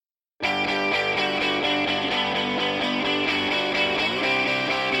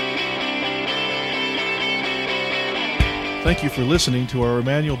Thank you for listening to our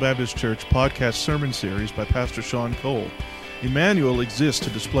Emmanuel Baptist Church podcast sermon series by Pastor Sean Cole. Emmanuel exists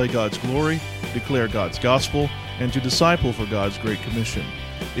to display God's glory, declare God's gospel, and to disciple for God's Great Commission.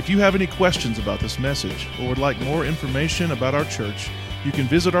 If you have any questions about this message or would like more information about our church, you can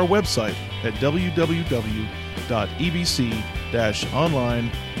visit our website at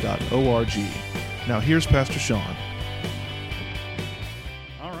www.ebc-online.org. Now here's Pastor Sean.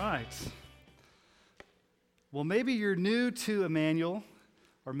 All right. Well, maybe you're new to Emmanuel,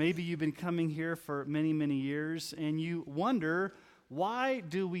 or maybe you've been coming here for many, many years, and you wonder, why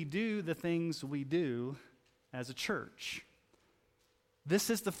do we do the things we do as a church? This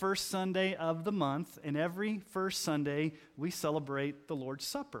is the first Sunday of the month, and every first Sunday we celebrate the Lord's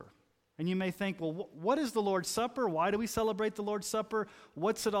Supper. And you may think, well, what is the Lord's Supper? Why do we celebrate the Lord's Supper?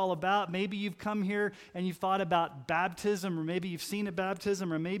 What's it all about? Maybe you've come here and you've thought about baptism, or maybe you've seen a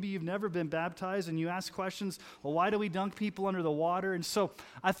baptism, or maybe you've never been baptized, and you ask questions, well, why do we dunk people under the water? And so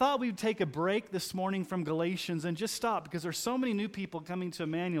I thought we'd take a break this morning from Galatians and just stop, because there's so many new people coming to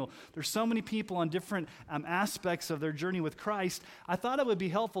Emmanuel. There's so many people on different aspects of their journey with Christ. I thought it would be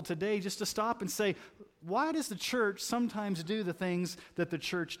helpful today just to stop and say, why does the church sometimes do the things that the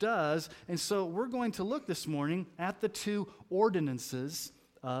church does? And so we're going to look this morning at the two ordinances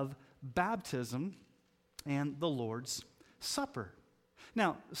of baptism and the Lord's Supper.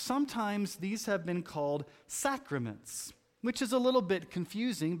 Now, sometimes these have been called sacraments, which is a little bit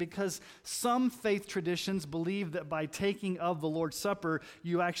confusing because some faith traditions believe that by taking of the Lord's Supper,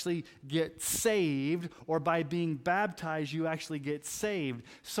 you actually get saved, or by being baptized, you actually get saved.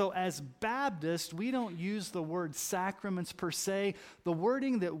 So as Baptists, we don't use the word sacraments per se. The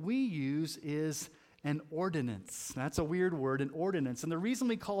wording that we use is an ordinance. That's a weird word, an ordinance. And the reason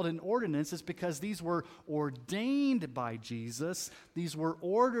we call it an ordinance is because these were ordained by Jesus, these were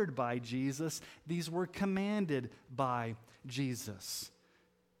ordered by Jesus, these were commanded by Jesus.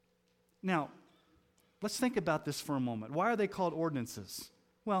 Now, let's think about this for a moment. Why are they called ordinances?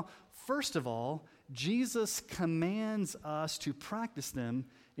 Well, first of all, Jesus commands us to practice them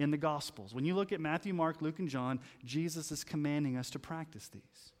in the Gospels. When you look at Matthew, Mark, Luke, and John, Jesus is commanding us to practice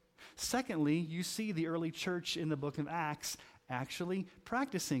these. Secondly, you see the early church in the book of Acts actually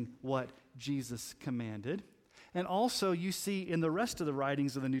practicing what Jesus commanded. And also you see in the rest of the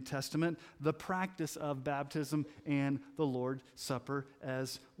writings of the New Testament the practice of baptism and the Lord's Supper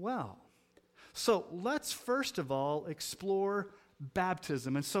as well. So let's first of all explore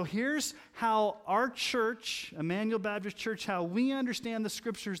baptism. And so here's how our church, Emmanuel Baptist Church, how we understand the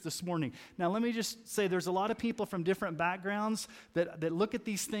scriptures this morning. Now let me just say there's a lot of people from different backgrounds that look at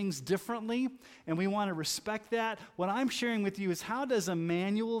these things differently, and we want to respect that. What I'm sharing with you is, how does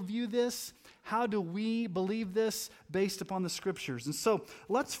Emmanuel view this? How do we believe this based upon the scriptures? And so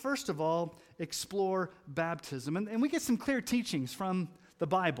let's first of all explore baptism. And we get some clear teachings from the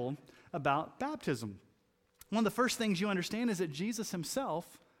Bible about baptism. One of the first things you understand is that Jesus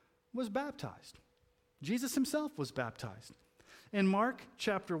himself was baptized. Jesus himself was baptized. In Mark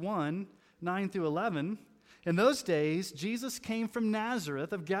chapter 1, 9 through 11, in those days, Jesus came from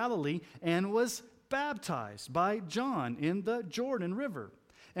Nazareth of Galilee and was baptized by John in the Jordan River.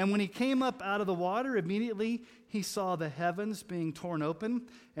 And when he came up out of the water, immediately he saw the heavens being torn open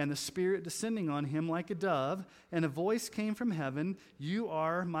and the Spirit descending on him like a dove. And a voice came from heaven, "You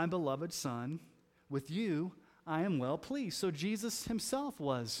are my beloved Son. With you I am well pleased." So Jesus himself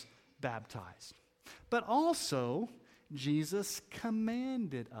was baptized. But also, Jesus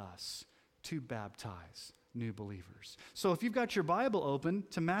commanded us to baptize new believers. So if you've got your Bible open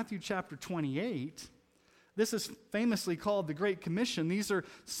to Matthew chapter 28, this is famously called the Great Commission. These are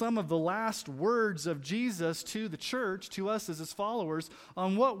some of the last words of Jesus to the church, to us as his followers,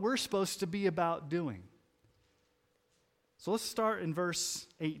 on what we're supposed to be about doing. So let's start in verse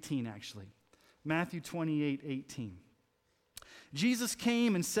 18, actually. Matthew 28, 18. Jesus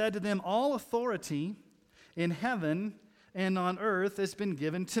came and said to them, "All authority in heaven and on earth has been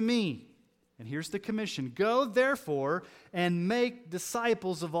given to me." And here's the commission. "Go, therefore, and make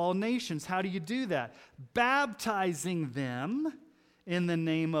disciples of all nations." How do you do that? Baptizing them in the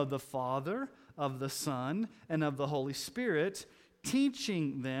name of the Father, of the Son, and of the Holy Spirit,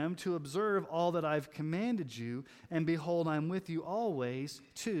 teaching them to observe all that I've commanded you, and behold, I'm with you always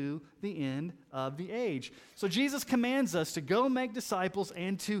to the end of the age. So Jesus commands us to go make disciples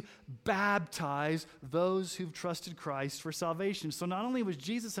and to baptize those who've trusted Christ for salvation. So not only was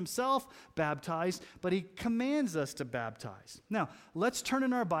Jesus himself baptized, but he commands us to baptize. Now, let's turn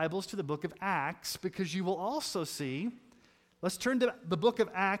in our Bibles to the book of Acts, because you will also see, let's turn to the book of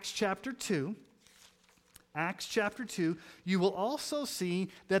Acts chapter 2. Acts chapter 2, you will also see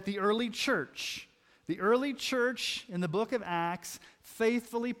that the early church The early church in the book of Acts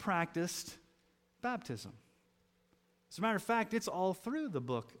faithfully practiced baptism. As a matter of fact, it's all through the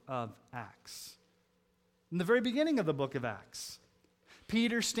book of Acts. In the very beginning of the book of Acts,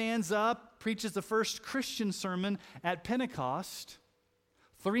 Peter stands up, preaches the first Christian sermon at Pentecost.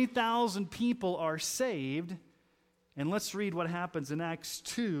 3,000 people are saved. And let's read what happens in Acts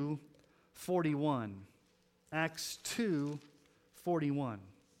 2:41. Acts 2:41.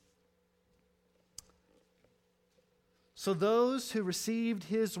 So those who received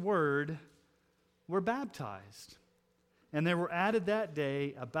his word were baptized, and there were added that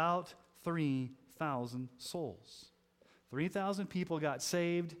day about 3,000 souls. 3,000 people got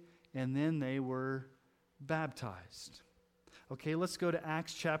saved, and then they were baptized. Okay, let's go to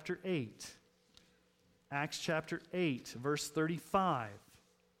Acts chapter 8. Acts chapter 8, verse 35.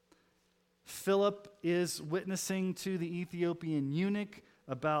 Philip is witnessing to the Ethiopian eunuch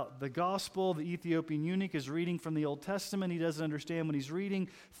about the gospel. The Ethiopian eunuch is reading from the Old Testament. He doesn't understand what he's reading.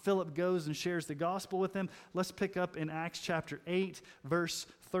 Philip goes and shares the gospel with him. Let's pick up in Acts chapter 8, verse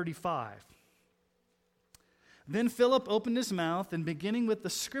 35. Then Philip opened his mouth, and beginning with the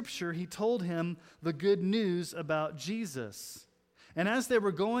scripture, he told him the good news about Jesus. And as they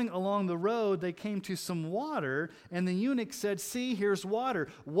were going along the road, they came to some water, and the eunuch said, "See, here's water.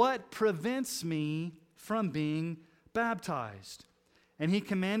 What prevents me from being baptized?" And he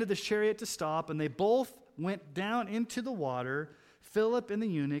commanded the chariot to stop, and they both went down into the water, Philip and the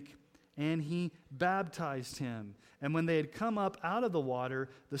eunuch, and he baptized him. And when they had come up out of the water,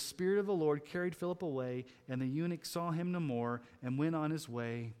 the Spirit of the Lord carried Philip away, and the eunuch saw him no more and went on his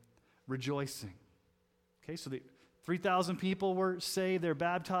way rejoicing. Okay, so the 3,000 people were saved. They're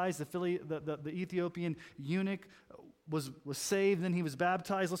baptized. The Ethiopian eunuch was saved, then he was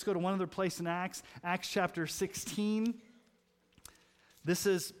baptized. Let's go to one other place in Acts, Acts chapter 16. This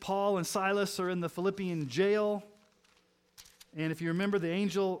is Paul and Silas are in the Philippian jail. And if you remember, the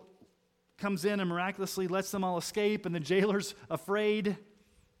angel comes in and miraculously lets them all escape, and the jailer's afraid.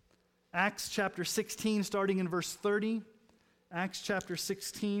 Acts chapter 16, starting in verse 30. Acts chapter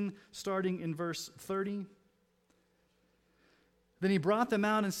 16, starting in verse 30. Then he brought them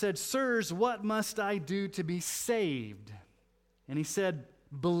out and said, "Sirs, what must I do to be saved?" And he said,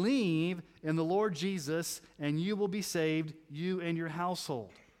 "Believe in the Lord Jesus, and you will be saved, you and your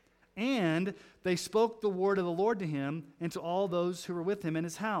household." And they spoke the word of the Lord to him and to all those who were with him in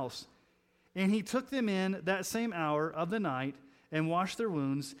his house. And he took them in that same hour of the night and washed their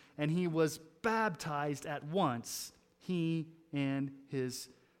wounds, and he was baptized at once, he and his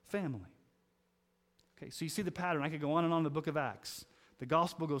family. Okay, so you see the pattern. I could go on and on in the book of Acts. The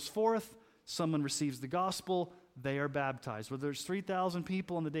gospel goes forth, someone receives the gospel, they are baptized. Whether it's 3,000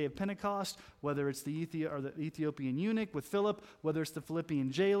 people on the day of Pentecost, whether it's the Ethiopian eunuch with Philip, whether it's the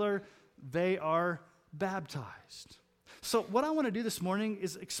Philippian jailer, they are baptized. So what I want to do this morning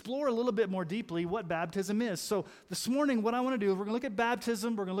is explore a little bit more deeply what baptism is. So this morning, what I want to do is we're going to look at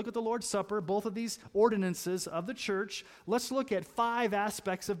baptism, we're going to look at the Lord's Supper, both of these ordinances of the church. Let's look at 5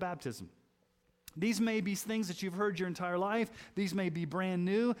 aspects of baptism. These may be things that you've heard your entire life. These may be brand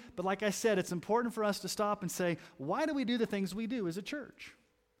new. But like I said, it's important for us to stop and say, why do we do the things we do as a church?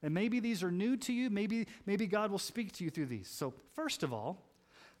 And maybe these are new to you. Maybe God will speak to you through these. So first of all,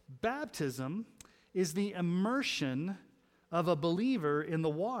 baptism is the immersion of a believer in the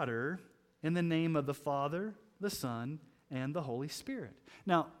water in the name of the Father, the Son, and the Holy Spirit.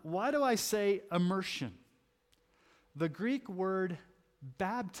 Now, why do I say immersion? The Greek word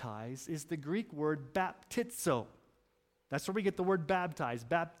baptize is the Greek word baptizo. That's where we get the word baptize,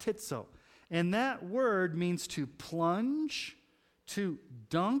 baptizo. And that word means to plunge, to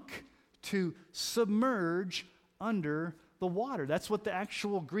dunk, to submerge under the water. That's what the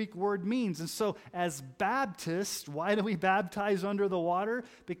actual Greek word means. And so as Baptists, why do we baptize under the water?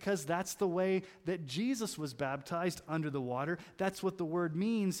 Because that's the way that Jesus was baptized, under the water. That's what the word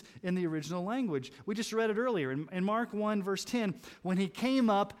means in the original language. We just read it earlier in Mark 1 verse 10. When he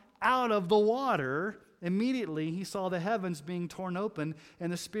came up out of the water, immediately he saw the heavens being torn open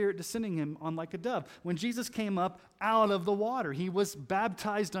and the Spirit descending him on like a dove. When Jesus came up out of the water, he was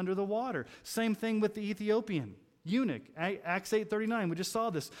baptized under the water. Same thing with the Ethiopian eunuch. Acts 8:39, we just saw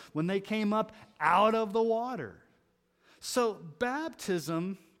this. When they came up out of the water. So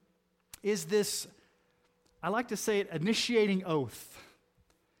baptism is this, I like to say it, initiating oath.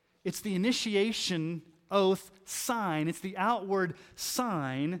 It's the initiation oath sign. It's the outward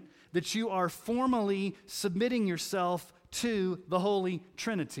sign that you are formally submitting yourself to the Holy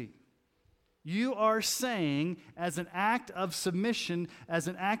Trinity. You are saying, as an act of submission, as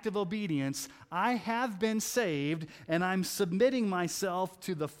an act of obedience, I have been saved, and I'm submitting myself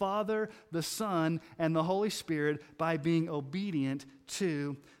to the Father, the Son, and the Holy Spirit by being obedient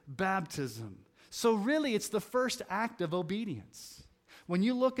to baptism. So really, it's the first act of obedience. When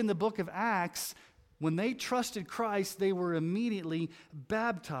you look in the book of Acts, when they trusted Christ, they were immediately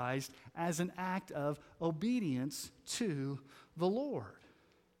baptized as an act of obedience to the Lord.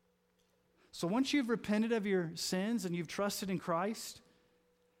 So once you've repented of your sins and you've trusted in Christ,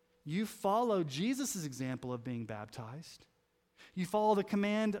 you follow Jesus' example of being baptized. You follow the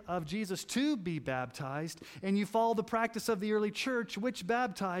command of Jesus to be baptized, and you follow the practice of the early church, which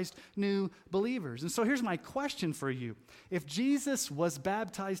baptized new believers. And so here's my question for you. If Jesus was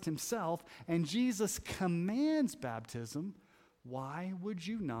baptized himself and Jesus commands baptism, why would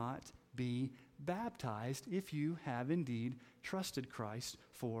you not be baptized if you have indeed trusted Christ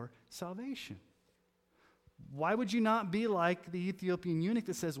for salvation? Why would you not be like the Ethiopian eunuch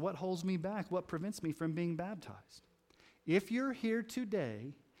that says, what holds me back? What prevents me from being baptized? If you're here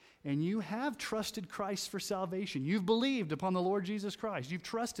today and you have trusted Christ for salvation, you've believed upon the Lord Jesus Christ, you've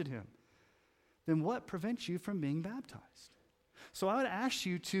trusted him, then what prevents you from being baptized? So I would ask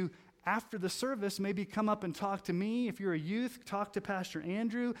you to, after the service, maybe come up and talk to me. If you're a youth, talk to Pastor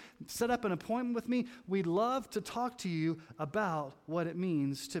Andrew, set up an appointment with me. We'd love to talk to you about what it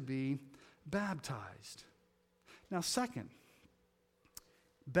means to be baptized. Now, second,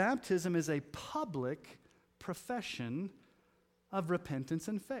 baptism is a public profession of repentance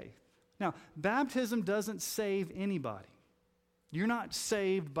and faith. Now, baptism doesn't save anybody. You're not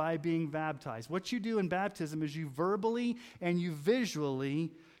saved by being baptized. What you do in baptism is you verbally and you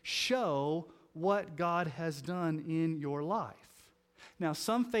visually show what God has done in your life. Now,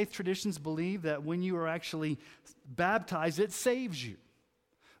 some faith traditions believe that when you are actually baptized, it saves you.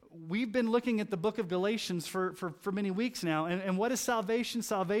 We've been looking at the book of Galatians for many weeks now. And what is salvation?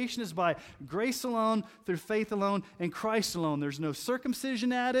 Salvation is by grace alone, through faith alone, and Christ alone. There's no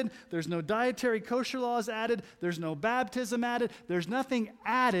circumcision added. There's no dietary kosher laws added. There's no baptism added. There's nothing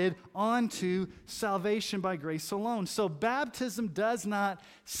added onto salvation by grace alone. So baptism does not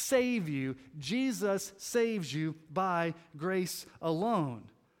save you. Jesus saves you by grace alone.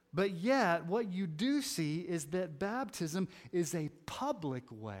 But yet, what you do see is that baptism is a public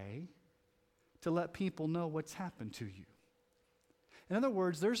way to let people know what's happened to you. In other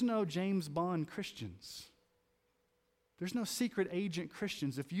words, there's no James Bond Christians. There's no secret agent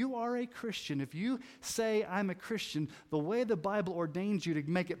Christians. If you are a Christian, if you say, I'm a Christian, the way the Bible ordains you to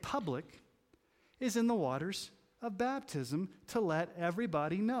make it public is in the waters of baptism to let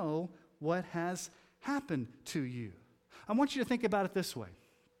everybody know what has happened to you. I want you to think about it this way.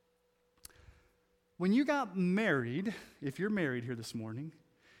 When you got married, if you're married here this morning,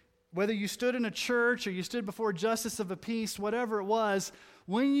 whether you stood in a church or you stood before a justice of a peace, whatever it was,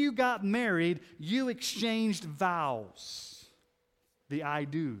 when you got married, you exchanged vows, the I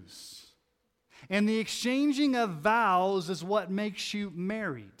do's. And the exchanging of vows is what makes you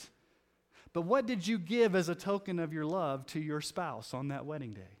married. But what did you give as a token of your love to your spouse on that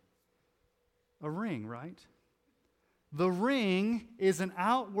wedding day? A ring, right? The ring is an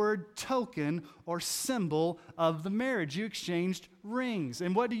outward token or symbol of the marriage. You exchanged rings.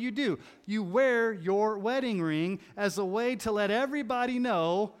 And what do? You wear your wedding ring as a way to let everybody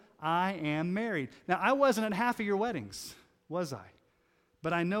know, I am married. Now, I wasn't at half of your weddings, was I?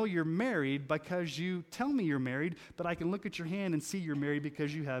 But I know you're married because you tell me you're married, but I can look at your hand and see you're married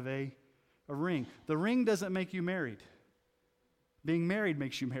because you have a ring. The ring doesn't make you married. Being married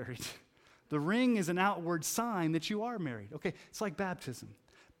makes you married. The ring is an outward sign that you are married. Okay, it's like baptism.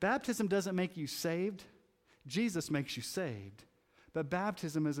 Baptism doesn't make you saved. Jesus makes you saved. But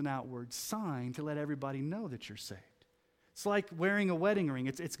baptism is an outward sign to let everybody know that you're saved. It's like wearing a wedding ring.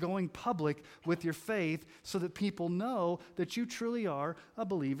 It's going public with your faith so that people know that you truly are a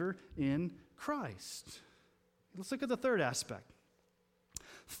believer in Christ. Let's look at the third aspect.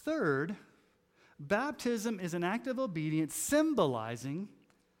 Third, baptism is an act of obedience symbolizing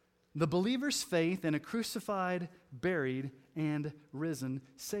the believer's faith in a crucified, buried, and risen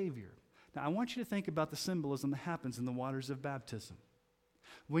Savior. Now, I want you to think about the symbolism that happens in the waters of baptism.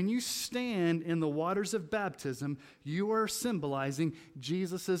 When you stand in the waters of baptism, you are symbolizing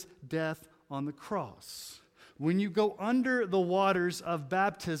Jesus' death on the cross. When you go under the waters of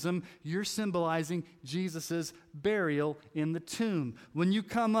baptism, you're symbolizing Jesus' burial in the tomb. When you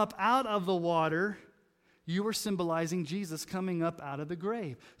come up out of the water, you are symbolizing Jesus coming up out of the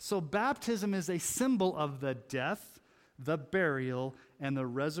grave. So baptism is a symbol of the death, the burial, and the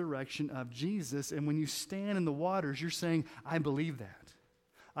resurrection of Jesus. And when you stand in the waters, you're saying, I believe that.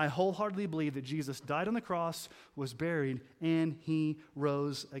 I wholeheartedly believe that Jesus died on the cross, was buried, and he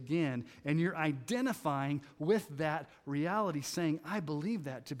rose again. And you're identifying with that reality, saying, I believe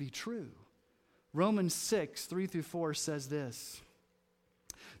that to be true. Romans 6, 3-4 says this.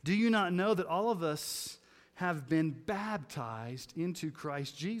 Do you not know that all of us have been baptized into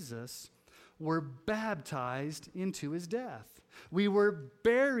Christ Jesus? Were baptized into his death. We were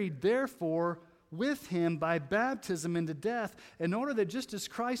buried, therefore, with him by baptism into death, in order that just as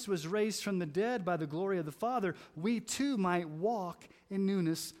Christ was raised from the dead by the glory of the Father, we too might walk in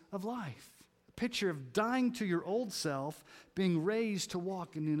newness of life. A picture of dying to your old self, being raised to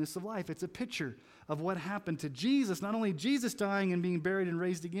walk in newness of life. It's a picture of what happened to Jesus. Not only Jesus dying and being buried and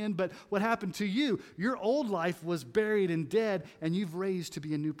raised again, but what happened to you. Your old life was buried and dead, and you've raised to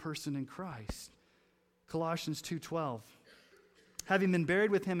be a new person in Christ. Colossians 2:12. Having been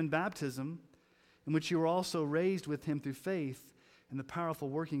buried with him in baptism, in which you were also raised with him through faith in the powerful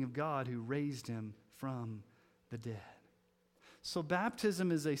working of God who raised him from the dead. So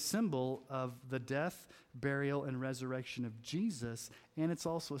baptism is a symbol of the death, burial, and resurrection of Jesus, and it's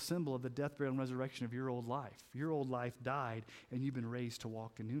also a symbol of the death, burial, and resurrection of your old life. Your old life died, and you've been raised to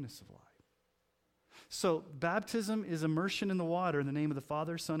walk in newness of life. So baptism is immersion in the water in the name of the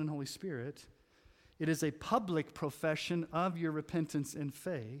Father, Son, and Holy Spirit. It is a public profession of your repentance and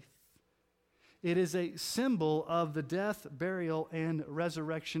faith. It is a symbol of the death, burial, and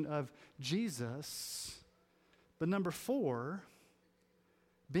resurrection of Jesus. But number 4,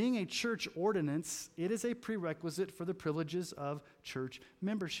 being a church ordinance, it is a prerequisite for the privileges of church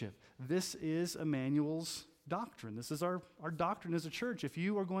membership. This is Emmanuel's doctrine. This is our doctrine as a church. If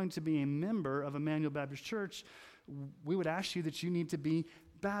you are going to be a member of Emmanuel Baptist Church, we would ask you that you need to be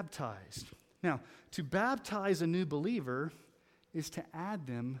baptized. Now, to baptize a new believer is to add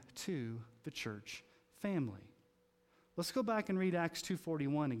them to the church family. Let's go back and read Acts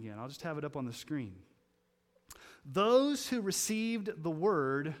 2:41 again. I'll just have it up on the screen. Those who received the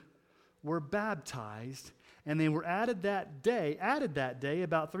word were baptized, and they were added that day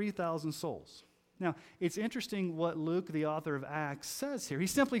about 3,000 souls. Now, it's interesting what Luke, the author of Acts, says here. He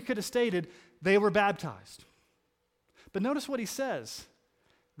simply could have stated they were baptized. But notice what he says.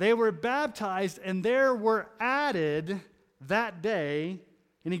 They were baptized, and there were added that day,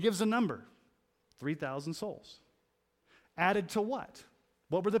 and he gives a number, 3,000 souls. Added to what?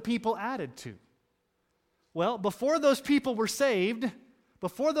 What were the people added to? Well, before those people were saved,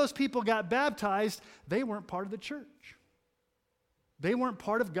 before those people got baptized, they weren't part of the church. They weren't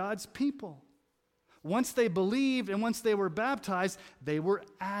part of God's people. Once they believed and once they were baptized, they were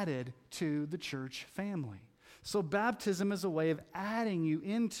added to the church family. So baptism is a way of adding you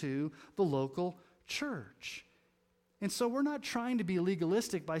into the local church. And so we're not trying to be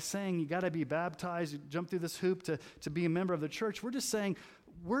legalistic by saying you got to be baptized, you jump through this hoop to be a member of the church. We're just saying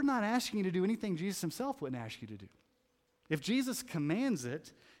we're not asking you to do anything Jesus himself wouldn't ask you to do. If Jesus commands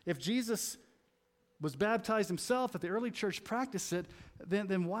it, if Jesus was baptized himself, if the early church practiced it,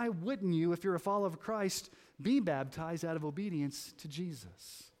 then why wouldn't you, if you're a follower of Christ, be baptized out of obedience to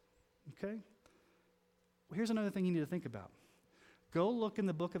Jesus? Okay? Well, here's another thing you need to think about. Go look in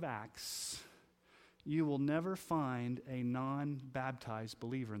the book of Acts. You will never find a non-baptized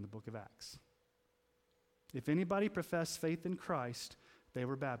believer in the book of Acts. If anybody professed faith in Christ, they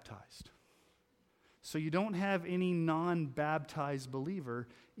were baptized. So you don't have any non-baptized believer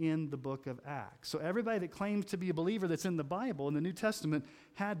in the book of Acts. So everybody that claims to be a believer that's in the Bible, in the New Testament,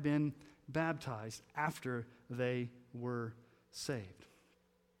 had been baptized after they were saved.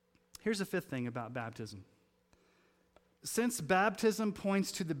 Here's the 5th thing about baptism. Since baptism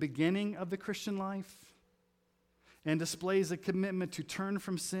points to the beginning of the Christian life and displays a commitment to turn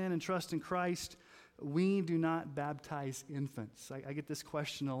from sin and trust in Christ, we do not baptize infants. I get this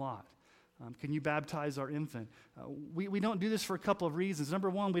question a lot. Can you baptize our infant? We don't do this for a couple of reasons. Number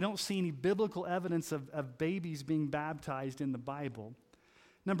one, we don't see any biblical evidence of babies being baptized in the Bible.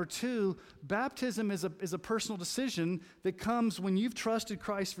 Number two, baptism is a personal decision that comes when you've trusted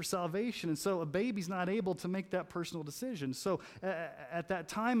Christ for salvation, and so a baby's not able to make that personal decision. So at that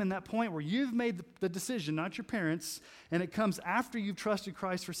time and that point where you've made the decision, not your parents, and it comes after you've trusted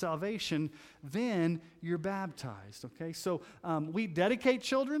Christ for salvation, then you're baptized, okay? So we dedicate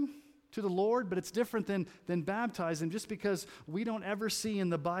children to the Lord, but it's different than baptizing, just because we don't ever see in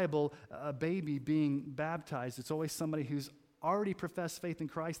the Bible a baby being baptized. It's always somebody who's already professed faith in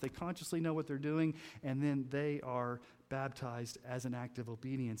Christ, they consciously know what they're doing, and then they are baptized as an act of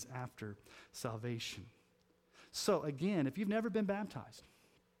obedience after salvation. So again, if you've never been baptized,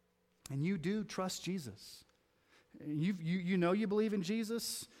 and you do trust Jesus, you know you believe in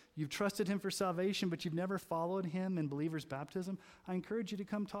Jesus, you've trusted him for salvation, but you've never followed him in believer's baptism, I encourage you to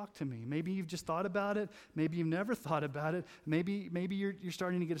come talk to me. Maybe you've just thought about it. Maybe you've never thought about it. Maybe you're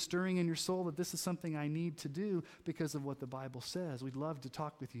starting to get a stirring in your soul that this is something I need to do because of what the Bible says. We'd love to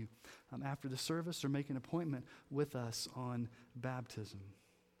talk with you after the service or make an appointment with us on baptism.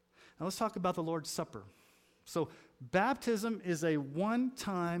 Now let's talk about the Lord's Supper. So baptism is a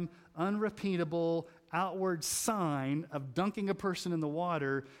one-time, unrepeatable, outward sign of dunking a person in the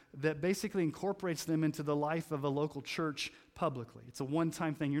water that basically incorporates them into the life of a local church publicly. It's a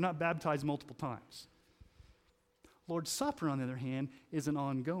one-time thing. You're not baptized multiple times. Lord's Supper, on the other hand, is an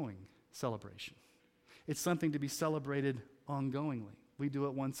ongoing celebration. It's something to be celebrated ongoingly. We do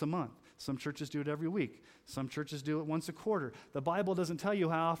it once a month. Some churches do it every week. Some churches do it once a quarter. The Bible doesn't tell you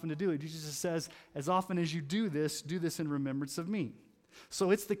how often to do it. It just says, as often as you do this in remembrance of me.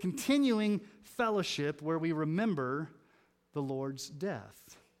 So it's the continuing fellowship where we remember the Lord's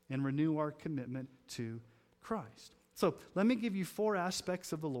death and renew our commitment to Christ. So let me give you 4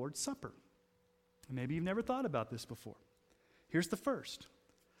 aspects of the Lord's Supper. Maybe you've never thought about this before. Here's the first.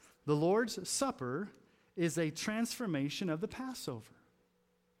 The Lord's Supper is a transformation of the Passover.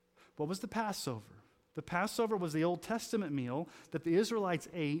 What was the Passover? The Passover was the Old Testament meal that the Israelites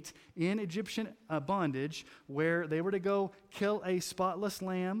ate in Egyptian bondage, where they were to go kill a spotless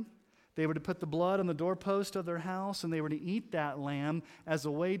lamb. They were to put the blood on the doorpost of their house, and they were to eat that lamb as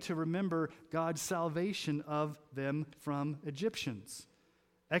a way to remember God's salvation of them from Egyptians.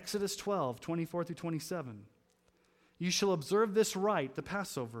 Exodus 12, 24 through 27. You shall observe this rite, the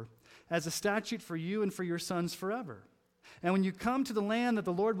Passover, as a statute for you and for your sons forever. And when you come to the land that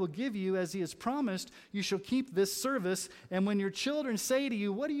the Lord will give you, as he has promised, you shall keep this service. And when your children say to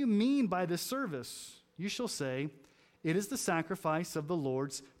you, what do you mean by this service? You shall say, it is the sacrifice of the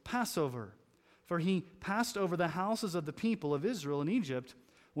Lord's Passover. For he passed over the houses of the people of Israel in Egypt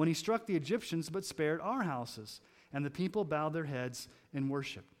when he struck the Egyptians, but spared our houses. And the people bowed their heads in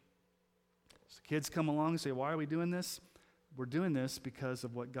worship. So kids come along and say, why are we doing this? We're doing this because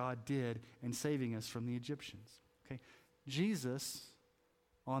of what God did in saving us from the Egyptians. Okay. Jesus,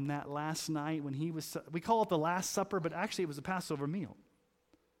 on that last night when we call it the Last Supper, but actually it was a Passover meal.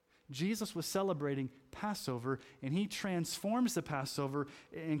 Jesus was celebrating Passover, and he transforms the Passover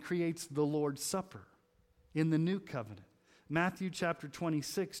and creates the Lord's Supper in the new covenant. Matthew chapter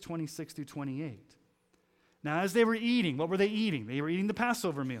 26, 26 through 28. Now, as they were eating, what were they eating? They were eating the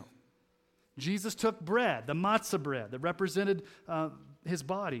Passover meal. Jesus took bread, the matzah bread that represented his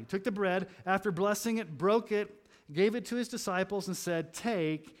body. Took the bread, after blessing it, broke it, gave it to his disciples and said,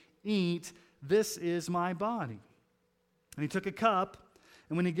 take, eat, this is my body. And he took a cup,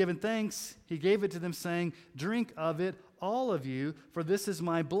 and when he had given thanks, he gave it to them, saying, drink of it, all of you, for this is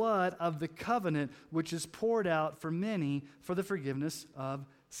my blood of the covenant, which is poured out for many for the forgiveness of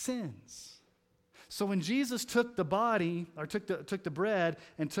sins. So when Jesus took the body, or took the bread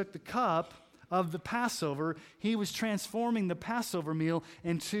and took the cup of the Passover, he was transforming the Passover meal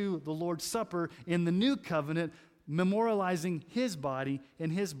into the Lord's Supper in the new covenant, memorializing his body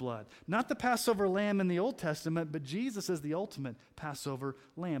and his blood. Not the Passover lamb in the Old Testament, but Jesus is the ultimate Passover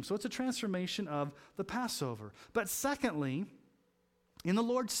lamb. So it's a transformation of the Passover. But secondly, in the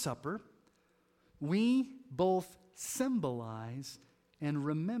Lord's Supper, we both symbolize and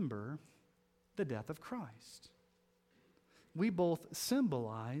remember the death of Christ. We both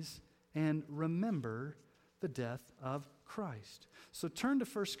symbolize and remember the death of Christ. So turn to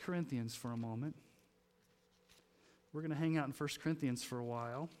 1 Corinthians for a moment. We're going to hang out in 1 Corinthians for a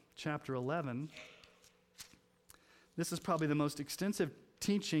while, chapter 11. This is probably the most extensive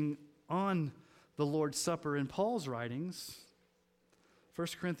teaching on the Lord's Supper in Paul's writings. 1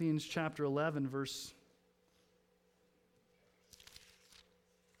 Corinthians chapter 11, verse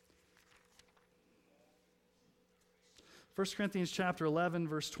 1 Corinthians chapter 11,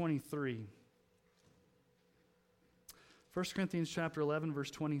 verse 23. 1 Corinthians chapter 11,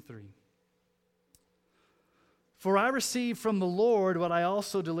 verse 23. For I received from the Lord what I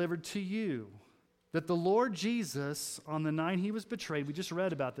also delivered to you, that the Lord Jesus, on the night he was betrayed, we just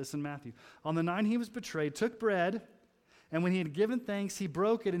read about this in Matthew, on the night he was betrayed, took bread, and when he had given thanks, he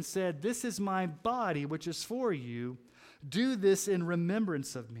broke it and said, this is my body, which is for you. Do this in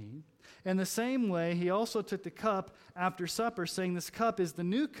remembrance of me. In the same way, he also took the cup after supper, saying, this cup is the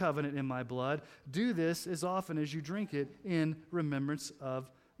new covenant in my blood. Do this as often as you drink it in remembrance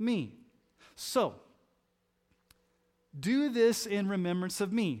of me. So, do this in remembrance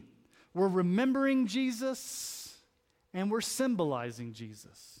of me. We're remembering Jesus, and we're symbolizing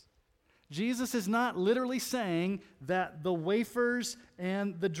Jesus. Jesus is not literally saying that the wafers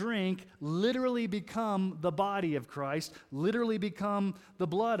and the drink literally become the body of Christ, literally become the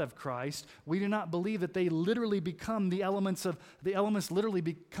blood of Christ. We do not believe that they literally become the elements literally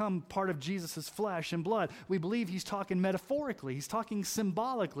become part of Jesus' flesh and blood. We believe he's talking metaphorically, he's talking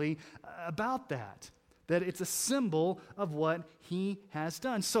symbolically about that it's a symbol of what he has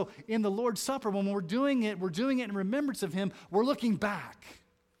done. So in the Lord's Supper, when we're doing it in remembrance of him, we're looking back.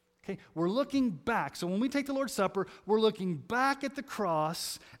 Okay, we're looking back. So when we take the Lord's Supper, we're looking back at the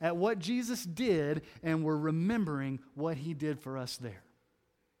cross, at what Jesus did, and we're remembering what he did for us there.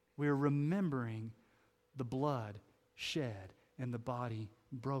 We're remembering the blood shed and the body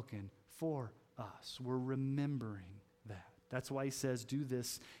broken for us. We're remembering that. That's why he says, do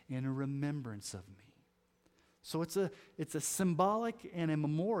this in remembrance of me. So it's a symbolic and a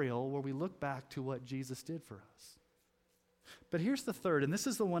memorial where we look back to what Jesus did for us. But here's the third, and this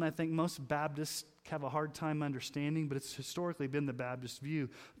is the one I think most Baptists have a hard time understanding, but it's historically been the Baptist view,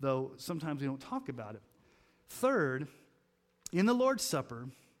 though sometimes we don't talk about it. Third, in the Lord's Supper,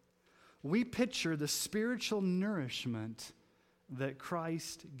 we picture the spiritual nourishment that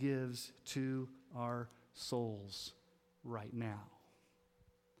Christ gives to our souls right now.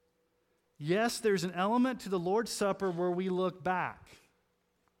 Yes, there's an element to the Lord's Supper where we look back.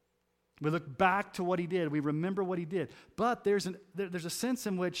 We look back to what he did. We remember what he did. But there's a sense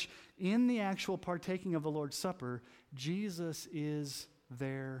in which in the actual partaking of the Lord's Supper, Jesus is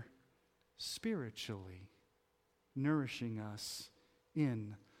there spiritually nourishing us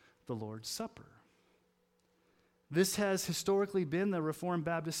in the Lord's Supper. This has historically been the Reformed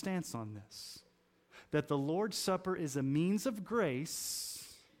Baptist stance on this, that the Lord's Supper is a means of grace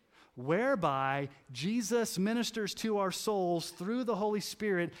whereby Jesus ministers to our souls through the Holy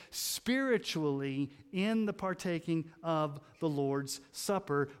Spirit spiritually in the partaking of the Lord's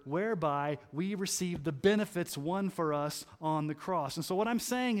Supper, whereby we receive the benefits won for us on the cross. And so what I'm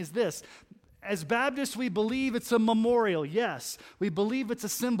saying is this: as Baptists, we believe it's a memorial. Yes, we believe it's a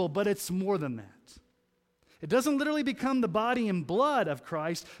symbol, but it's more than that. It doesn't literally become the body and blood of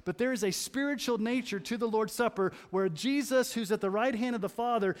Christ, but there is a spiritual nature to the Lord's Supper where Jesus, who's at the right hand of the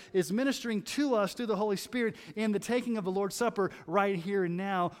Father, is ministering to us through the Holy Spirit in the taking of the Lord's Supper right here and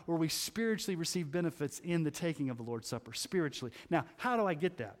now, where we spiritually receive benefits in the taking of the Lord's Supper, spiritually. Now, how do I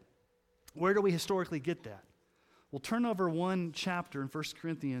get that? Where do we historically get that? Well, turn over one chapter in 1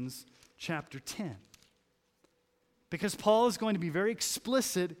 Corinthians chapter 10. Because Paul is going to be very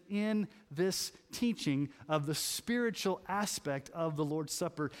explicit in this teaching of the spiritual aspect of the Lord's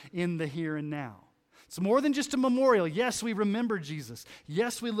Supper in the here and now. It's more than just a memorial. Yes, we remember Jesus.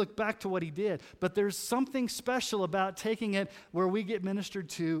 Yes, we look back to what he did. But there's something special about taking it where we get ministered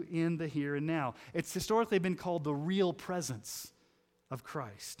to in the here and now. It's historically been called the real presence of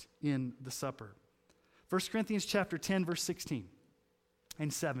Christ in the supper. 1 Corinthians chapter 10, verse 16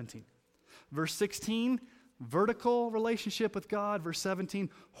 and 17. Verse 16, vertical relationship with God. Verse 17,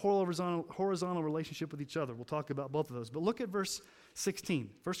 horizontal relationship with each other. We'll talk about both of those. But look at verse 16,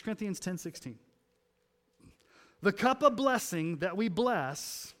 1 Corinthians 10, 16. The cup of blessing that we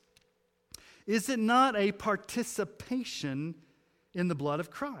bless, is it not a participation in the blood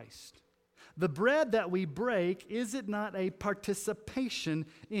of Christ? The bread that we break, is it not a participation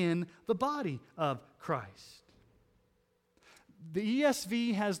in the body of Christ? The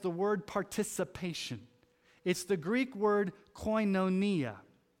ESV has the word participation. It's the Greek word koinonia.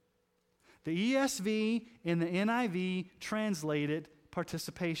 The ESV and the NIV translate it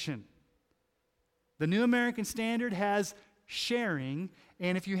participation. The New American Standard has sharing,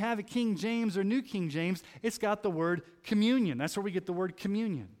 and if you have a King James or New King James, it's got the word communion. That's where we get the word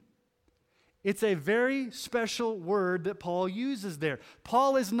communion. It's a very special word that Paul uses there.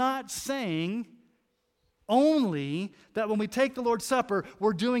 Paul is not saying only that when we take the Lord's Supper,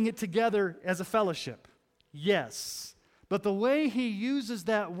 we're doing it together as a fellowship. Yes, but the way he uses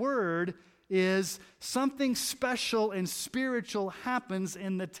that word is something special and spiritual happens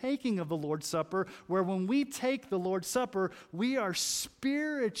in the taking of the Lord's Supper, where when we take the Lord's Supper, we are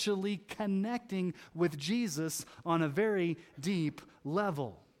spiritually connecting with Jesus on a very deep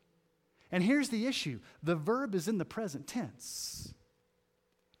level. And here's the issue. The verb is in the present tense.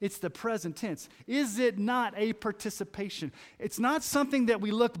 It's the present tense. Is it not a participation? It's not something that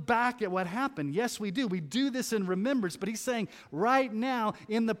we look back at what happened. Yes, we do. We do this in remembrance. But he's saying right now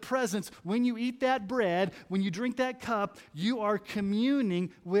in the presence, when you eat that bread, when you drink that cup, you are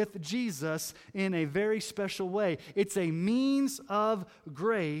communing with Jesus in a very special way. It's a means of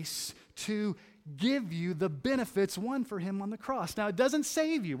grace to give you the benefits won for him on the cross. Now, it doesn't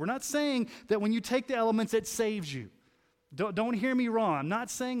save you. We're not saying that when you take the elements, it saves you. Don't hear me wrong. I'm not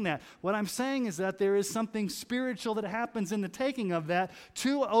saying that. What I'm saying is that there is something spiritual that happens in the taking of that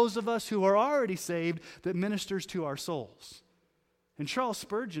to those of us who are already saved that ministers to our souls. And Charles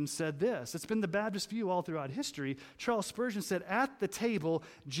Spurgeon said this. It's been the Baptist view all throughout history. Charles Spurgeon said, at the table,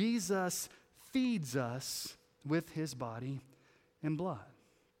 Jesus feeds us with his body and blood.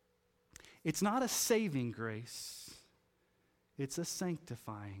 It's not a saving grace. It's a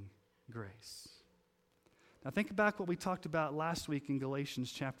sanctifying grace. Now think back what we talked about last week in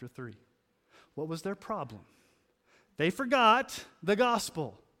Galatians chapter 3. What was their problem? They forgot the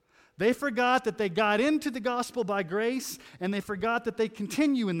gospel. They forgot that they got into the gospel by grace, and they forgot that they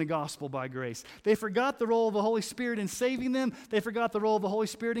continue in the gospel by grace. They forgot the role of the Holy Spirit in saving them. They forgot the role of the Holy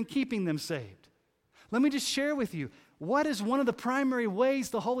Spirit in keeping them saved. Let me just share with you, what is one of the primary ways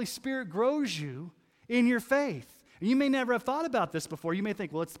the Holy Spirit grows you in your faith? And you may never have thought about this before. You may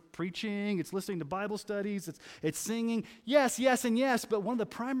think, well, it's preaching, it's listening to Bible studies, it's singing. Yes, yes, and yes, but one of the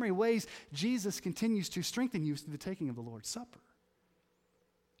primary ways Jesus continues to strengthen you is through the taking of the Lord's Supper.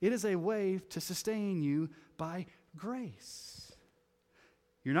 It is a way to sustain you by grace.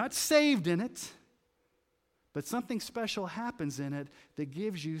 You're not saved in it, but something special happens in it that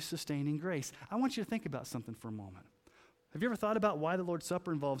gives you sustaining grace. I want you to think about something for a moment. Have you ever thought about why the Lord's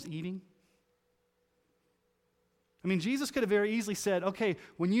Supper involves eating? I mean, Jesus could have very easily said, okay,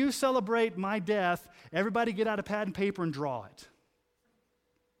 when you celebrate my death, everybody get out a pad and paper and draw it.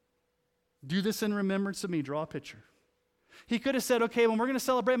 Do this in remembrance of me. Draw a picture. He could have said, okay, when we're going to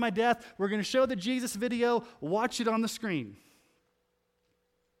celebrate my death, we're going to show the Jesus video, watch it on the screen.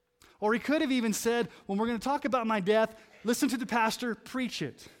 Or he could have even said, when we're going to talk about my death, listen to the pastor, preach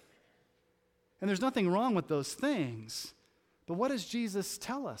it. And there's nothing wrong with those things. But what does Jesus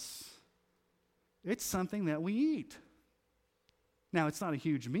tell us? It's something that we eat. Now, it's not a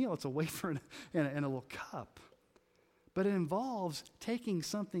huge meal. It's a wafer and a little cup. But it involves taking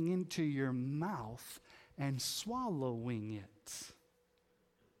something into your mouth and swallowing it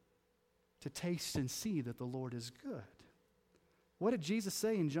to taste and see that the Lord is good. What did Jesus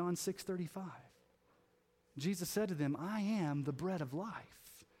say in John 6:35? Jesus said to them, I am the bread of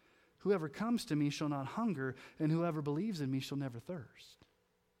life. Whoever comes to me shall not hunger, and whoever believes in me shall never thirst.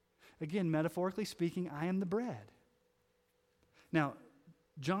 Again, metaphorically speaking, I am the bread. Now,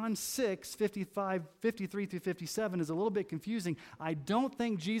 John 6, 53 through 57 is a little bit confusing. I don't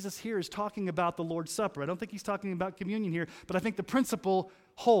think Jesus here is talking about the Lord's Supper. I don't think he's talking about communion here, but I think the principle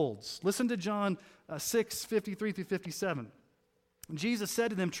holds. Listen to John 6, 53 through 57. Jesus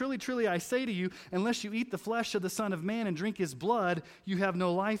said to them, truly, truly, I say to you, unless you eat the flesh of the Son of Man and drink his blood, you have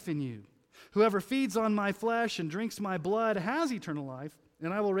no life in you. Whoever feeds on my flesh and drinks my blood has eternal life,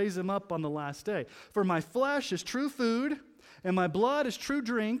 and I will raise him up on the last day. For my flesh is true food, and my blood is true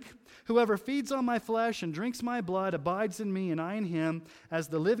drink. Whoever feeds on my flesh and drinks my blood abides in me, and I in him. As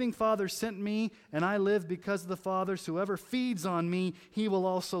the living Father sent me, and I live because of the Father, so whoever feeds on me, he will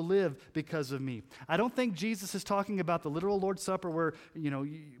also live because of me. I don't think Jesus is talking about the literal Lord's Supper where,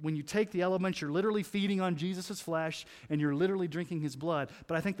 when you take the elements, you're literally feeding on Jesus' flesh, and you're literally drinking his blood.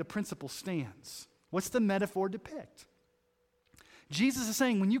 But I think the principle stands. What's the metaphor depict? Jesus is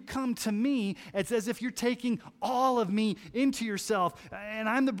saying, when you come to me, it's as if you're taking all of me into yourself, and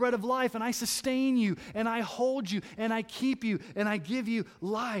I'm the bread of life, and I sustain you, and I hold you, and I keep you, and I give you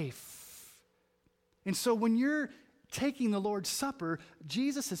life. And so when you're taking the Lord's Supper,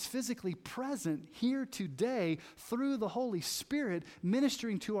 Jesus is physically present here today through the Holy Spirit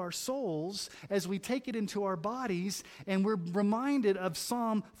ministering to our souls as we take it into our bodies, and we're reminded of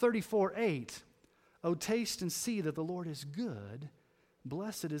Psalm 34:8. Oh, taste and see that the Lord is good.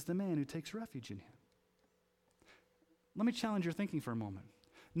 Blessed is the man who takes refuge in him. Let me challenge your thinking for a moment.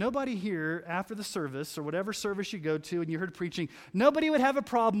 Nobody here, after the service, or whatever service you go to and you heard preaching, nobody would have a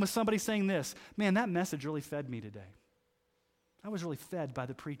problem with somebody saying this, man, that message really fed me today. I was really fed by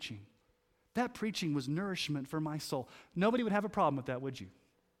the preaching. That preaching was nourishment for my soul. Nobody would have a problem with that, would you?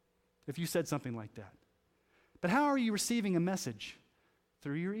 If you said something like that. But how are you receiving a message?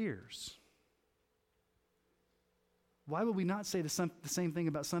 Through your ears. Why would we not say the same thing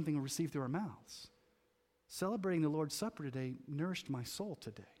about something we receive through our mouths? Celebrating the Lord's Supper today nourished my soul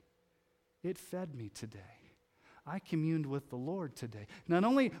today. It fed me today. I communed with the Lord today. Not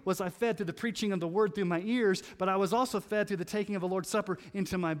only was I fed through the preaching of the word through my ears, but I was also fed through the taking of the Lord's Supper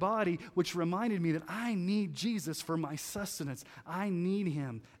into my body, which reminded me that I need Jesus for my sustenance. I need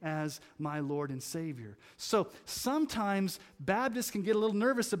him as my Lord and Savior. So sometimes Baptists can get a little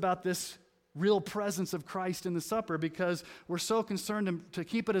nervous about this real presence of Christ in the supper because we're so concerned to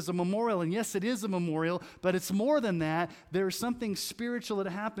keep it as a memorial. And yes, it is a memorial, but it's more than that. There's something spiritual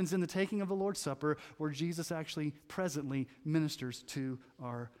that happens in the taking of the Lord's Supper where Jesus actually presently ministers to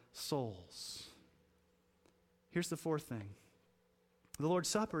our souls. Here's the fourth thing. The Lord's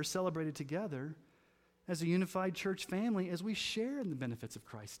Supper is celebrated together as a unified church family as we share in the benefits of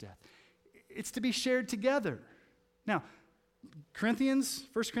Christ's death. It's to be shared together. Now, 1 Corinthians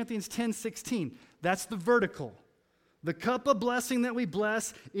 10:16, that's the vertical. The cup of blessing that we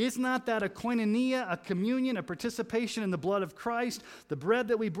bless, is not that a koinonia, a communion, a participation in the blood of Christ? The bread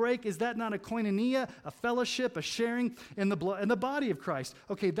that we break, is that not a koinonia, a fellowship, a sharing in the blood, in the body of Christ?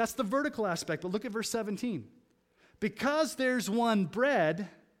 Okay, that's the vertical aspect, but look at verse 17. Because there's one bread,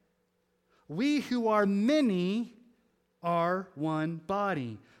 we who are many are one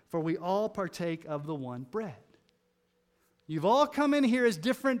body, for we all partake of the one bread. You've all come in here as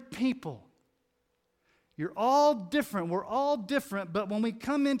different people. You're all different. We're all different, but when we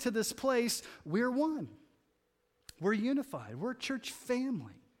come into this place, we're one. We're unified. We're a church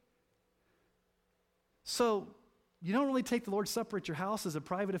family. So you don't really take the Lord's Supper at your house as a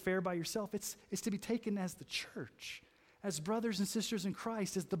private affair by yourself. It's to be taken as the church, as brothers and sisters in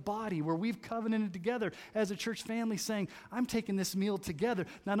Christ, as the body, where we've covenanted together as a church family saying, I'm taking this meal together.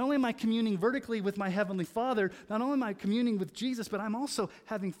 Not only am I communing vertically with my Heavenly Father, not only am I communing with Jesus, but I'm also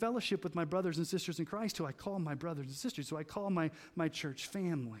having fellowship with my brothers and sisters in Christ, who I call my brothers and sisters, who I call my church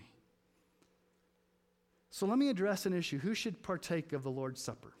family. So let me address an issue. Who should partake of the Lord's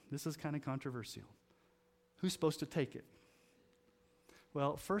Supper? This is kind of controversial. Who's supposed to take it?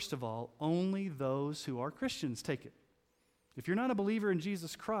 Well, first of all, only those who are Christians take it. If you're not a believer in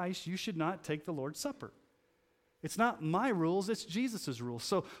Jesus Christ, you should not take the Lord's Supper. It's not my rules, it's Jesus' rules.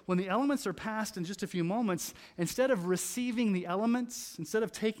 So when the elements are passed in just a few moments, instead of receiving the elements, instead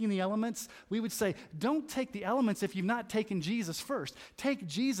of taking the elements, we would say, don't take the elements if you've not taken Jesus first. Take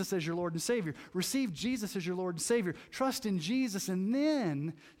Jesus as your Lord and Savior. Receive Jesus as your Lord and Savior. Trust in Jesus, and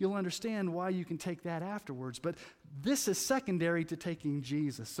then you'll understand why you can take that afterwards. But this is secondary to taking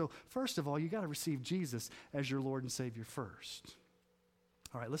Jesus. So first of all, you got to receive Jesus as your Lord and Savior first.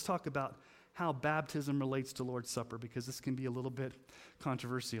 All right, let's talk about how baptism relates to Lord's Supper, because this can be a little bit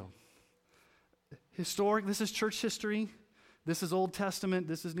controversial. This is church history. This is Old Testament.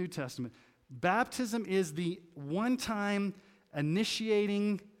 This is New Testament. Baptism is the one-time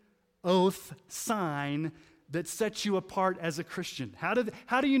initiating oath sign that sets you apart as a Christian. How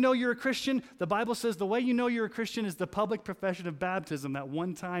do you know you're a Christian? The Bible says the way you know you're a Christian is the public profession of baptism, that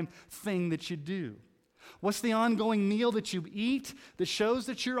one-time thing that you do. What's the ongoing meal that you eat that shows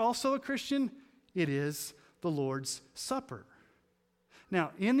that you're also a Christian? It is the Lord's Supper.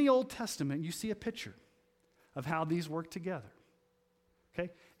 Now, in the Old Testament, you see a picture of how these work together. Okay?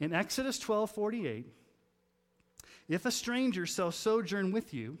 In Exodus 12:48, if a stranger shall sojourn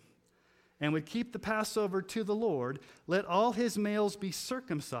with you and would keep the Passover to the Lord, let all his males be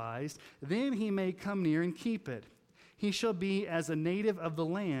circumcised, then he may come near and keep it. He shall be as a native of the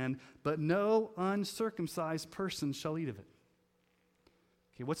land, but no uncircumcised person shall eat of it.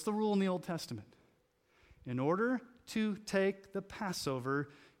 Okay, what's the rule in the Old Testament? In order to take the Passover,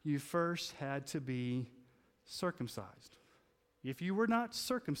 you first had to be circumcised. If you were not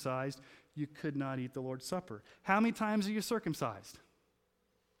circumcised, you could not eat the Lord's Supper. How many times are you circumcised?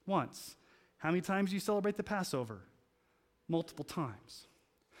 Once. How many times do you celebrate the Passover? Multiple times.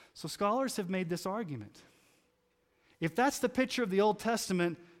 So scholars have made this argument. If that's the picture of the Old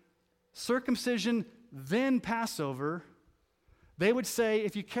Testament, circumcision, then Passover, they would say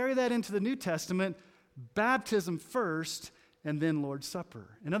if you carry that into the New Testament, baptism first and then Lord's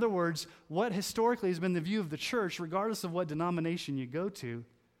Supper. In other words, what historically has been the view of the church, regardless of what denomination you go to,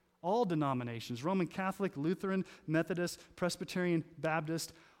 all denominations, Roman Catholic, Lutheran, Methodist, Presbyterian,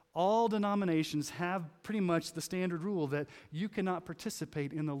 Baptist, all denominations have pretty much the standard rule that you cannot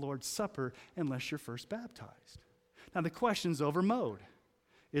participate in the Lord's Supper unless you're first baptized. Now, the question's over mode.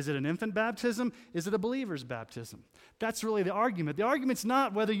 Is it an infant baptism? Is it a believer's baptism? That's really the argument. The argument's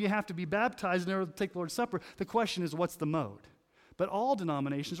not whether you have to be baptized in order to take the Lord's Supper. The question is, what's the mode? But all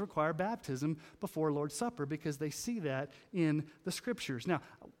denominations require baptism before Lord's Supper because they see that in the Scriptures. Now,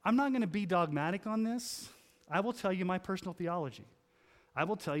 I'm not going to be dogmatic on this. I will tell you my personal theology. I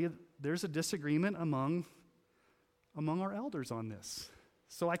will tell you there's a disagreement among our elders on this.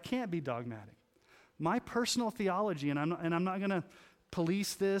 So I can't be dogmatic. My personal theology, and I'm not going to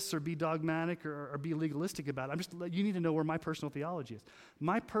police this or be dogmatic or be legalistic about it. You need to know where my personal theology is.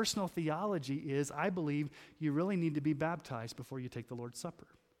 My personal theology is I believe you really need to be baptized before you take the Lord's Supper.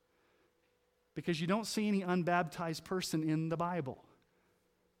 Because you don't see any unbaptized person in the Bible.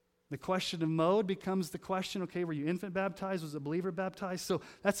 The question of mode becomes the question, okay, were you infant baptized? Was a believer baptized? So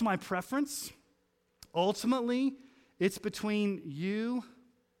that's my preference. Ultimately, it's between you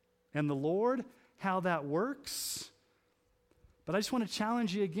and the Lord, how that works. But I just want to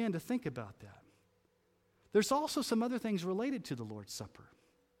challenge you again to think about that. There's also some other things related to the Lord's Supper.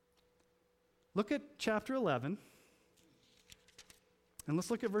 Look at chapter 11, and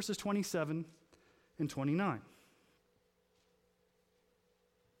let's look at verses 27 and 29.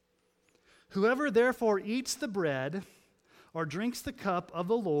 Whoever therefore eats the bread or drinks the cup of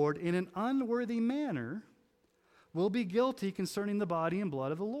the Lord in an unworthy manner will be guilty concerning the body and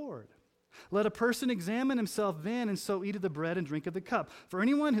blood of the Lord. Let a person examine himself then, and so eat of the bread and drink of the cup. For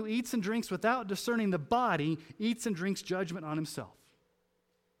anyone who eats and drinks without discerning the body eats and drinks judgment on himself.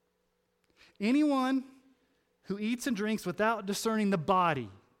 Anyone who eats and drinks without discerning the body.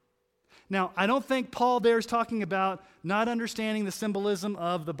 Now, I don't think Paul there is talking about not understanding the symbolism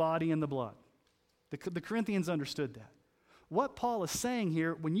of the body and the blood. The Corinthians understood that. What Paul is saying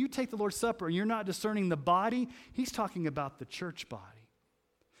here, when you take the Lord's Supper and you're not discerning the body, he's talking about the church body.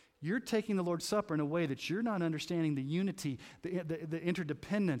 You're taking the Lord's Supper in a way that you're not understanding the unity, the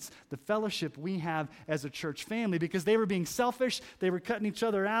interdependence, the fellowship we have as a church family, because they were being selfish, they were cutting each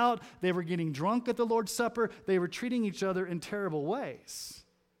other out, they were getting drunk at the Lord's Supper, they were treating each other in terrible ways.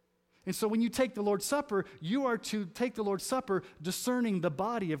 And so when you take the Lord's Supper, you are to take the Lord's Supper discerning the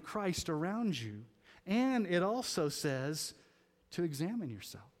body of Christ around you. And it also says to examine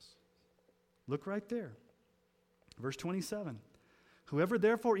yourselves. Look right there. Verse 27. Whoever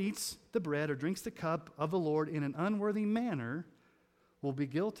therefore eats the bread or drinks the cup of the Lord in an unworthy manner will be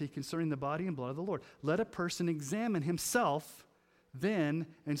guilty concerning the body and blood of the Lord. Let a person examine himself then,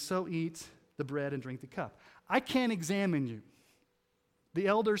 and so eat the bread and drink the cup. I can't examine you. The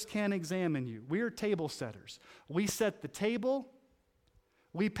elders can examine you. We are table setters. We set the table.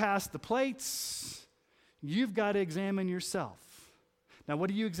 We pass the plates. You've got to examine yourself. Now, what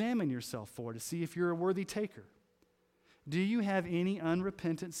do you examine yourself for? To see if you're a worthy taker. Do you have any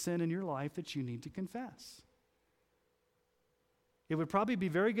unrepentant sin in your life that you need to confess? It would probably be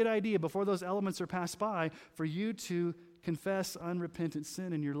a very good idea before those elements are passed by for you to confess unrepentant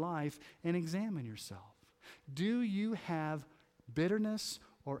sin in your life and examine yourself. Do you have bitterness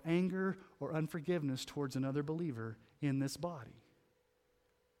or anger or unforgiveness towards another believer in this body?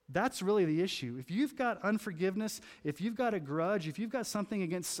 That's really the issue. If you've got unforgiveness, if you've got a grudge, if you've got something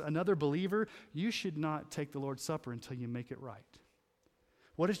against another believer, you should not take the Lord's Supper until you make it right.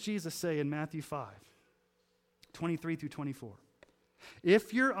 What does Jesus say in Matthew 5, 23 through 24?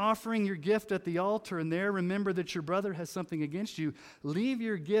 If you're offering your gift at the altar and there remember that your brother has something against you, leave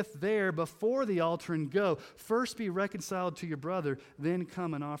your gift there before the altar and go. First be reconciled to your brother, then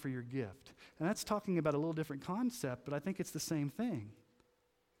come and offer your gift. And that's talking about a little different concept, but I think it's the same thing.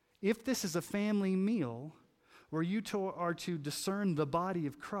 If this is a family meal where you are to discern the body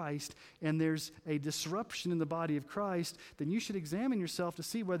of Christ and there's a disruption in the body of Christ, then you should examine yourself to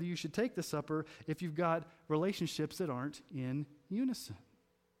see whether you should take the supper if you've got relationships that aren't in unison.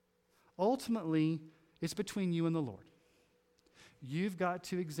 Ultimately, it's between you and the Lord. You've got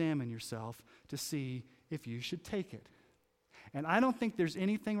to examine yourself to see if you should take it. And I don't think there's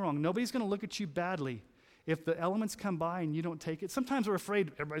anything wrong. Nobody's going to look at you badly if the elements come by and you don't take it. Sometimes we're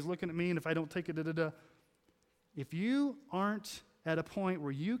afraid everybody's looking at me, and if I don't take it, If you aren't at a point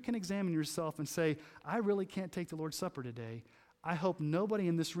where you can examine yourself and say, I really can't take the Lord's Supper today, I hope nobody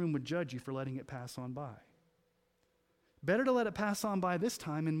in this room would judge you for letting it pass on by. Better to let it pass on by this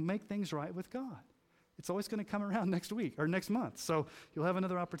time and make things right with God. It's always going to come around next week or next month, so you'll have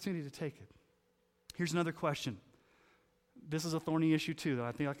another opportunity to take it. Here's another question. This is a thorny issue too that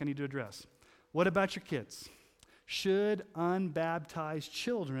I think I need to address. What about your kids? Should unbaptized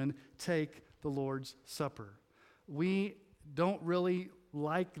children take the Lord's Supper? We don't really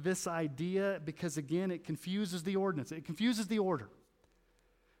like this idea because, again, it confuses the ordinance. It confuses the order.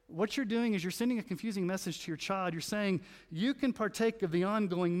 What you're doing is you're sending a confusing message to your child. You're saying you can partake of the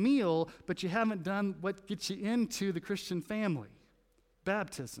ongoing meal, but you haven't done what gets you into the Christian family,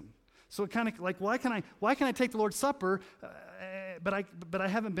 baptism. So it kind of like, why can I take the Lord's Supper, but I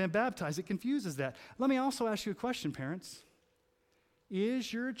haven't been baptized? It confuses that. Let me also ask you a question, parents.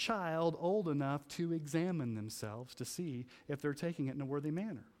 Is your child old enough to examine themselves to see if they're taking it in a worthy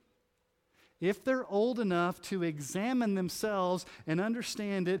manner? If they're old enough to examine themselves and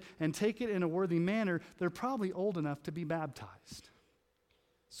understand it and take it in a worthy manner, they're probably old enough to be baptized.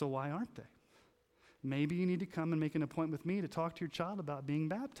 So why aren't they? Maybe you need to come and make an appointment with me to talk to your child about being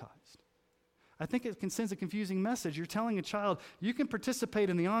baptized. I think it can send a confusing message. You're telling a child, you can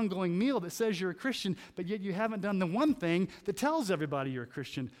participate in the ongoing meal that says you're a Christian, but yet you haven't done the one thing that tells everybody you're a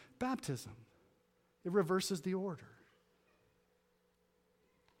Christian, baptism. It reverses the order.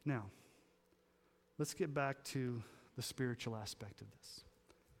 Now, let's get back to the spiritual aspect of this.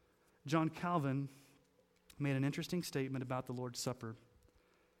 John Calvin made an interesting statement about the Lord's Supper.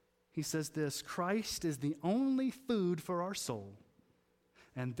 He says this: Christ is the only food for our soul,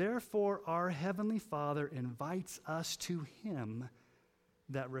 and therefore our Heavenly Father invites us to Him,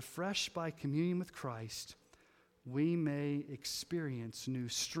 that refreshed by communion with Christ, we may experience new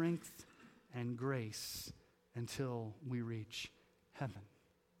strength and grace until we reach heaven.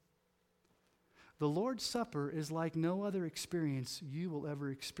 The Lord's Supper is like no other experience you will ever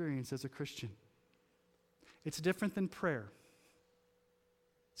experience as a Christian. It's different than prayer.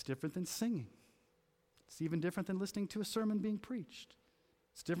 It's different than singing. It's even different than listening to a sermon being preached.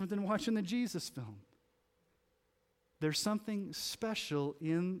 It's different than watching the Jesus film. There's something special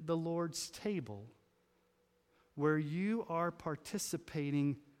in the Lord's table where you are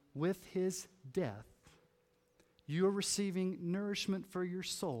participating with His death. You are receiving nourishment for your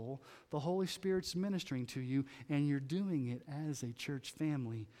soul. The Holy Spirit's ministering to you, and you're doing it as a church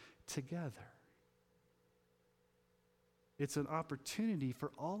family together. It's an opportunity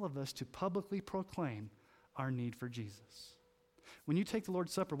for all of us to publicly proclaim our need for Jesus. When you take the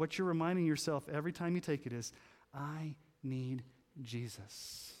Lord's Supper, what you're reminding yourself every time you take it is, I need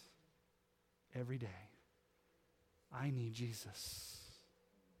Jesus. Every day. I need Jesus.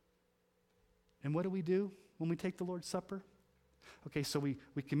 And what do when we take the Lord's Supper? Okay, so we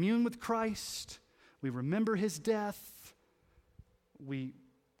commune with Christ. We remember His death. We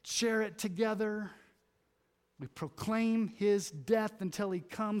share it together. We proclaim His death until He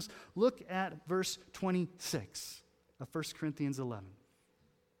comes. Look at verse 26 of 1 Corinthians 11.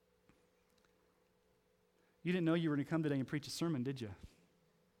 You didn't know you were going to come today and preach a sermon, did you?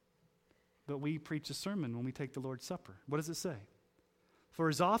 But we preach a sermon when we take the Lord's Supper. What does it say? For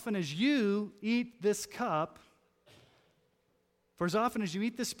as often as you eat this cup, for as often as you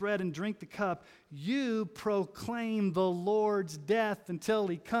eat this bread and drink the cup, you proclaim the Lord's death until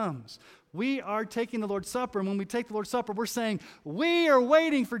He comes. We are taking the Lord's Supper, and when we take the Lord's Supper, we're saying, we are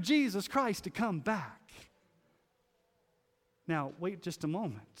waiting for Jesus Christ to come back. Now, wait just a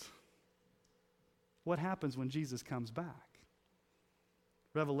moment. What happens when Jesus comes back?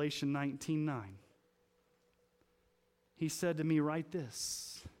 Revelation 19:9. He said to me, write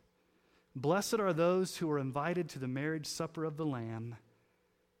this: blessed are those who are invited to the marriage supper of the Lamb.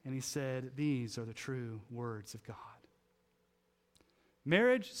 And he said, these are the true words of God.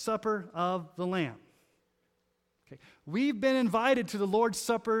 Marriage supper of the Lamb. Okay. We've been invited to the Lord's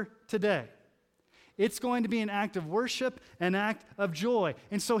Supper today. It's going to be an act of worship, an act of joy.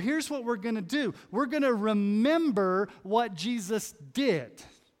 And so here's what we're going to do. We're going to remember what Jesus did.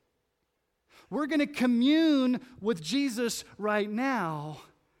 We're going to commune with Jesus right now.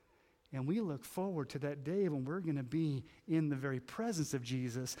 And we look forward to that day when we're going to be in the very presence of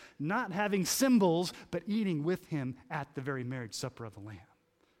Jesus, not having symbols, but eating with Him at the very marriage supper of the Lamb.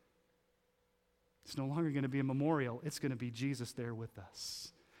 It's no longer going to be a memorial. It's going to be Jesus there with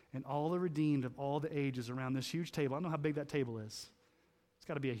us. And all the redeemed of all the ages around this huge table. I don't know how big that table is. It's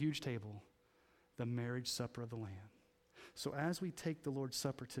got to be a huge table. The marriage supper of the Lamb. So as we take the Lord's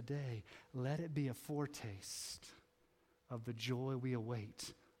Supper today, let it be a foretaste of the joy we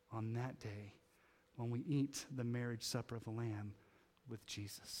await on that day when we eat the marriage supper of the Lamb with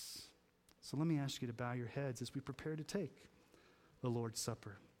Jesus. So let me ask you to bow your heads as we prepare to take the Lord's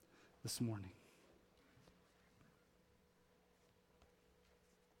Supper this morning.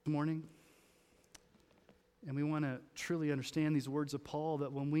 Morning, and we want to truly understand these words of Paul,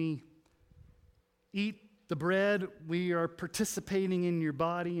 that when we eat the bread, we are participating in your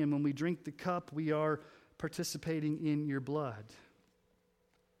body, and when we drink the cup, we are participating in your blood.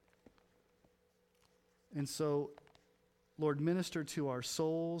 And so, Lord, minister to our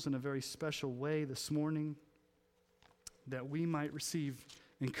souls in a very special way this morning, that we might receive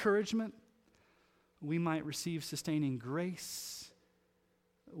encouragement, we might receive sustaining grace,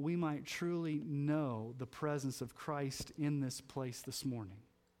 we might truly know the presence of Christ in this place this morning.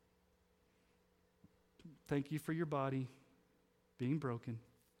 Thank you for your body being broken.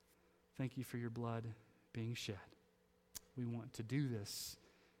 Thank you for your blood being shed. We want to do this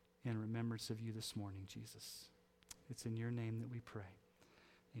in remembrance of you this morning, Jesus. It's in your name that we pray.